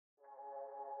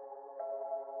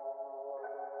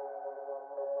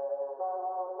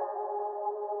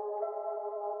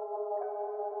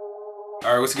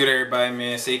Alright, what's good everybody,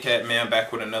 man? It's Acatt, man. I'm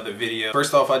back with another video.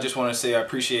 First off, I just want to say I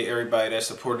appreciate everybody that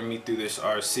supported me through this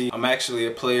RC. I'm actually a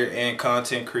player and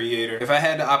content creator. If I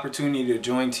had the opportunity to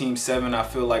join Team 7, I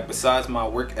feel like besides my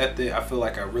work ethic, I feel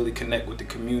like I really connect with the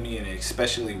community and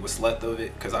especially what's left of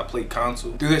it because I play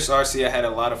console. Through this RC, I had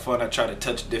a lot of fun. I tried to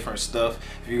touch different stuff.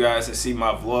 If you guys have seen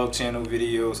my vlog channel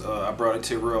videos, I brought it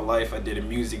to real life. I did a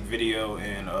music video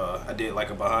and I did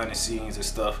like a behind the scenes and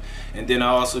stuff. And then I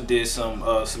also did some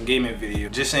gaming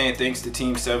videos. Just saying thanks to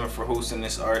Team 7 for hosting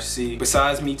this RC.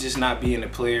 Besides me just not being a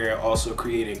player and also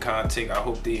creating content, I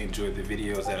hope they enjoyed the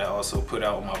videos that I also put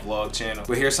out on my vlog channel.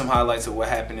 But here's some highlights of what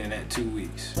happened in that 2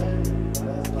 weeks.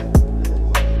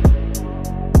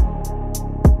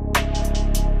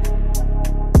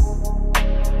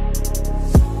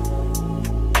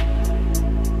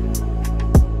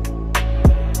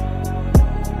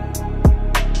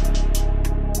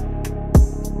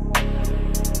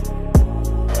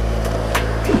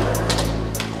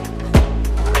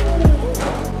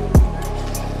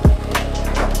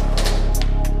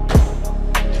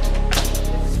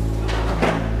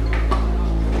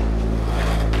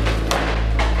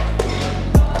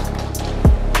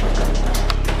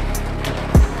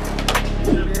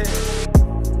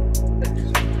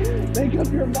 Make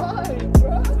up your mind,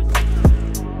 bro.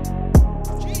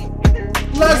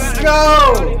 Let's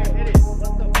go!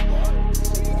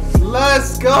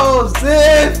 Let's go,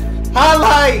 Ziv!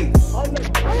 Highlights!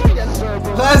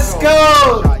 Let's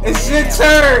go! It's your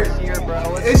turn!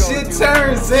 It's your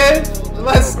turn, Ziv!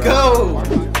 Let's go!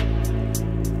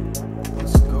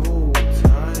 Let's go,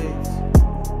 tight.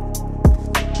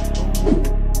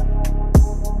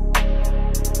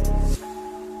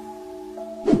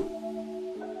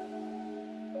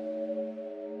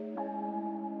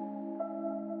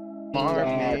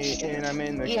 And I'm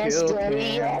in the kill cam.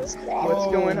 What's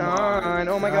going on?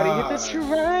 Oh my god, he hit the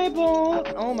tribal!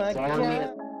 Oh my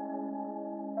god.